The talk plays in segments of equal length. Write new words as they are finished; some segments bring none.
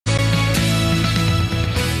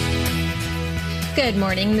Good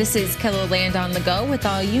morning. This is KELOLAND on the go with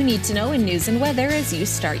all you need to know in news and weather as you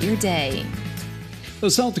start your day.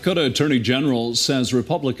 The South Dakota Attorney General says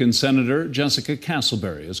Republican Senator Jessica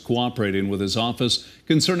Castleberry is cooperating with his office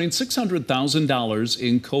concerning $600,000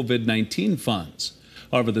 in COVID-19 funds.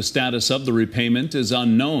 However, the status of the repayment is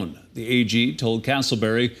unknown. The AG told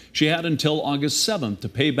Castleberry she had until August 7th to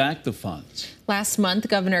pay back the funds. Last month,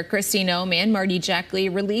 Governor Kristi Noem and Marty Jackley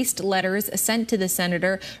released letters sent to the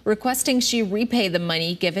senator requesting she repay the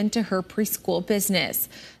money given to her preschool business.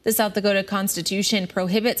 The South Dakota Constitution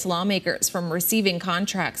prohibits lawmakers from receiving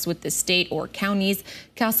contracts with the state or counties.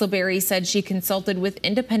 Castleberry said she consulted with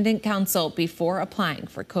independent counsel before applying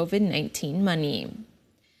for COVID-19 money.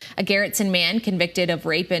 A Garrettson man convicted of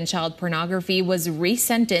rape and child pornography was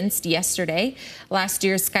resentenced yesterday. Last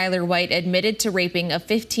year, Skylar White admitted to raping a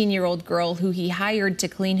 15-year-old girl who he hired to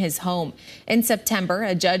clean his home. In September,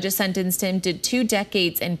 a judge sentenced him to 2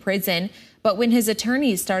 decades in prison. But when his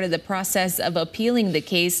attorneys started the process of appealing the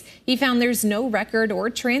case, he found there's no record or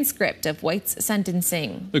transcript of White's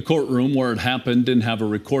sentencing. The courtroom where it happened didn't have a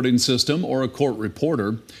recording system or a court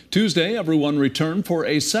reporter. Tuesday, everyone returned for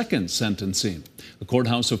a second sentencing. A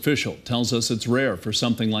courthouse official tells us it's rare for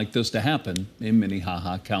something like this to happen in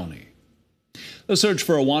Minnehaha County. The search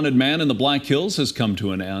for a wanted man in the Black Hills has come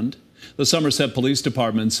to an end. The Somerset Police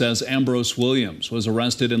Department says Ambrose Williams was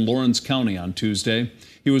arrested in Lawrence County on Tuesday.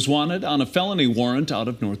 He was wanted on a felony warrant out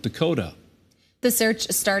of North Dakota. The search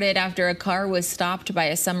started after a car was stopped by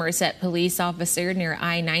a Somerset police officer near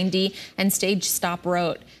I-90 and Stage Stop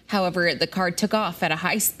Road. However, the car took off at a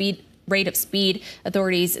high rate of speed.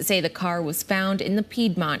 Authorities say the car was found in the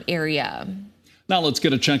Piedmont area. Now let's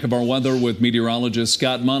get a check of our weather with meteorologist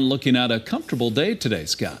Scott Munn looking at a comfortable day today,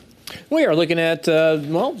 Scott. We are looking at,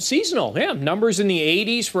 seasonal. Yeah, numbers in the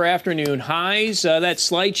 80s for afternoon highs. That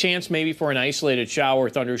slight chance maybe for an isolated shower,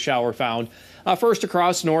 thunder shower found first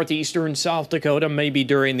across northeastern South Dakota, maybe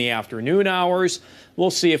during the afternoon hours.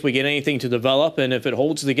 We'll see if we get anything to develop and if it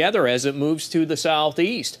holds together as it moves to the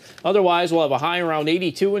southeast. Otherwise, we'll have a high around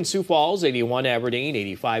 82 in Sioux Falls, 81 Aberdeen,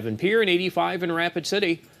 85 in Pierre, and 85 in Rapid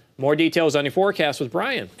City. More details on your forecast with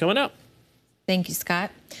Brian coming up. Thank you,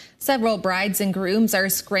 Scott. Several brides and grooms are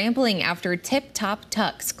scrambling after Tip Top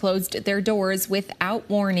Tux closed their doors without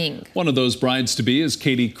warning. One of those brides-to-be is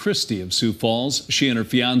Katie Christie of Sioux Falls. She and her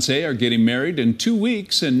fiancé are getting married in 2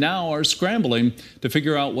 weeks and now are scrambling to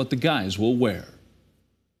figure out what the guys will wear.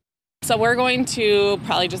 So we're going to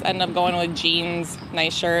probably just end up going with jeans,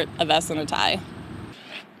 nice shirt, a vest, and a tie.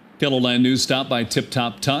 KELOLAND News stopped by Tip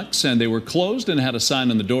Top Tux, and they were closed and had a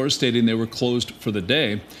sign on the door stating they were closed for the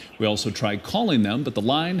day. We also tried calling them, but the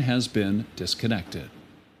line has been disconnected.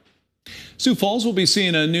 Sioux Falls will be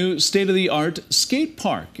seeing a new state-of-the-art skate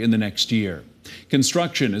park in the next year.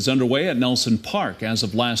 Construction is underway at Nelson Park as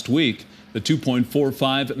of last week. The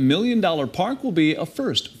 $2.45 million park will be a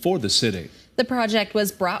first for the city. The project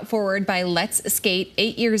was brought forward by Let's Skate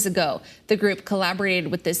 8 years ago. The group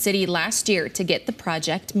collaborated with the city last year to get the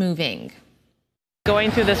project moving.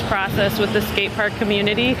 Going through this process with the skate park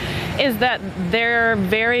community is that they're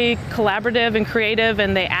very collaborative and creative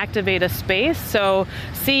and they activate a space. So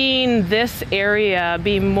seeing this area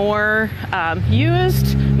be more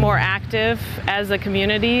used, more active as a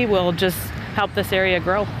community will just help this area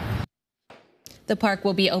grow. The park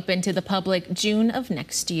will be open to the public June of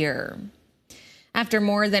next year. After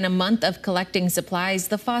more than a month of collecting supplies,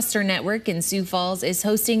 the Foster Network in Sioux Falls is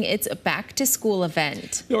hosting its back-to-school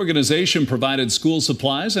event. The organization provided school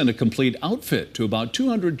supplies and a complete outfit to about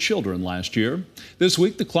 200 children last year. This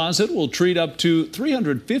week, the closet will treat up to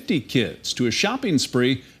 350 kids to a shopping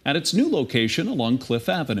spree at its new location along Cliff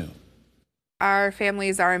Avenue. Our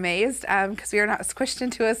families are amazed because we are not squished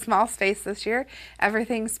into a small space this year.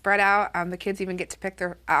 Everything's spread out. The kids even get to pick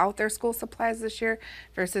out their school supplies this year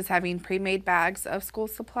versus having pre-made bags of school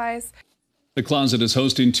supplies. The closet is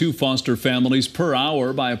hosting 2 foster families per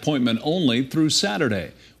hour by appointment only through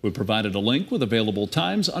Saturday. We provided a link with available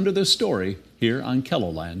times under this story here on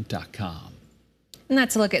KELOLAND.com. And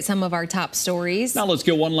that's a look at some of our top stories. Now let's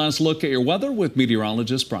get one last look at your weather with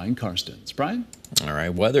meteorologist Brian Karstens. Brian? All right,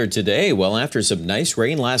 weather today. Well, after some nice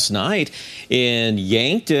rain last night in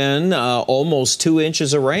Yankton, almost 2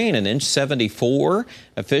 inches of rain, 1.74 inches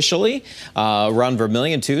officially. Around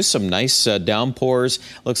Vermilion, too, some nice downpours.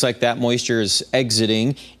 Looks like that moisture is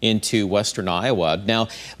exiting into western Iowa. Now,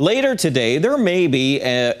 later today, there may be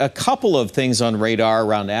a couple of things on radar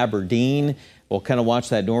around Aberdeen. We'll kind of watch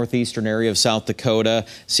that northeastern area of South Dakota,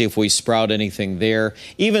 see if we sprout anything there.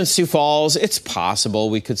 Even Sioux Falls, it's possible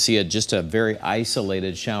we could see just a very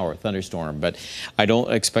isolated shower, thunderstorm, but I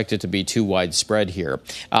don't expect it to be too widespread here.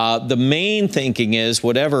 The main thinking is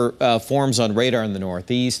whatever forms on radar in the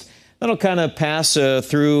northeast, that'll kind of pass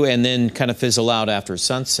through and then kind of fizzle out after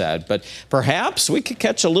sunset. But perhaps we could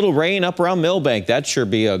catch a little rain up around Millbank. That'd sure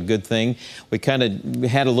be a good thing. We kind of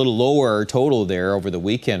had a little lower total there over the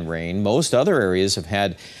weekend rain. Most other areas have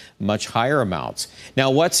had much higher amounts. Now,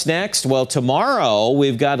 what's next? Well, tomorrow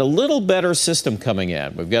we've got a little better system coming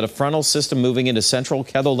in. We've got a frontal system moving into central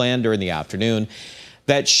Ketherland during the afternoon.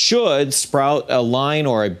 That should sprout a line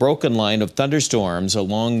or a broken line of thunderstorms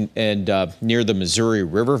along and near the Missouri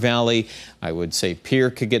River Valley. I would say Pierre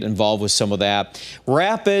could get involved with some of that.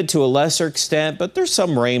 Rapid to a lesser extent, but there's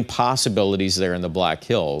some rain possibilities there in the Black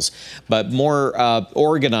Hills. But more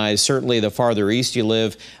organized, certainly the farther east you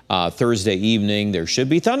live, Thursday evening, there should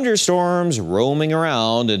be thunderstorms roaming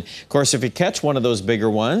around. And, of course, if you catch one of those bigger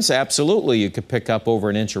ones, absolutely you could pick up over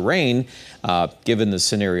an inch of rain, given the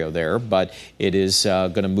scenario there. But it is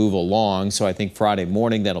going to move along, so I think Friday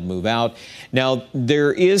morning that'll move out. Now,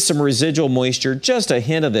 there is some residual moisture, just a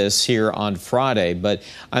hint of this here on Friday, but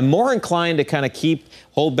I'm more inclined to kind of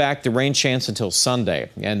hold back the rain chance until Sunday,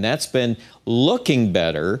 and that's been looking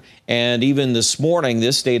better. And even this morning,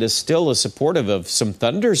 this data still is supportive of some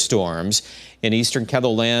thunderstorms in eastern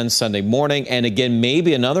Ketherland Sunday morning, and again,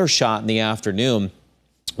 maybe another shot in the afternoon.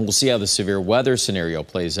 We'll see how the severe weather scenario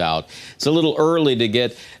plays out. It's a little early to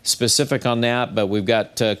get specific on that, but we've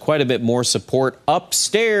got quite a bit more support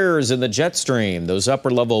upstairs in the jet stream. Those upper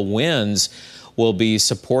level winds will be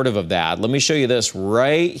supportive of that. Let me show you this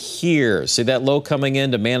right here. See that low coming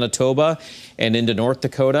into Manitoba and into North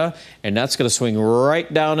Dakota? And that's going to swing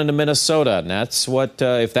right down into Minnesota. And that's what,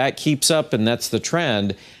 if that keeps up and that's the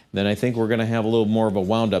trend, then I think we're going to have a little more of a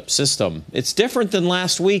wound-up system. It's different than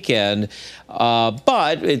last weekend,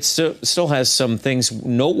 but it still has some things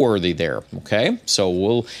noteworthy there, okay? So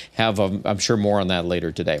we'll have, I'm sure, more on that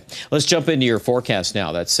later today. Let's jump into your forecast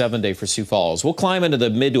now. That's 7-day for Sioux Falls. We'll climb into the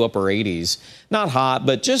mid to upper 80s. Not hot,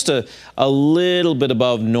 but just a little bit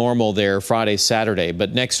above normal there Friday, Saturday.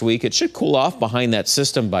 But next week, it should cool off behind that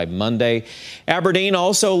system by Monday. Aberdeen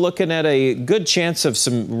also looking at a good chance of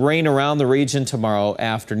some rain around the region tomorrow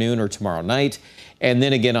afternoon or tomorrow night. And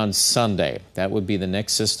then again on Sunday. That would be the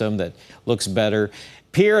next system that looks better.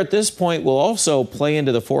 Pierre, at this point, will also play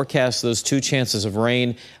into the forecast those two chances of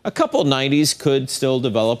rain. A couple 90s could still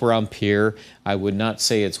develop around Pierre. I would not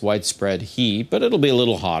say it's widespread heat, but it'll be a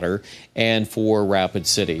little hotter. And for Rapid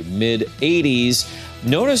City, mid-80s.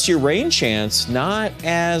 Notice your rain chance not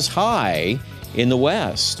as high in the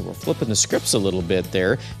west. We're flipping the scripts a little bit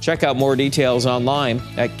there. Check out more details online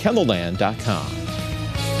at KENDLELAND.com.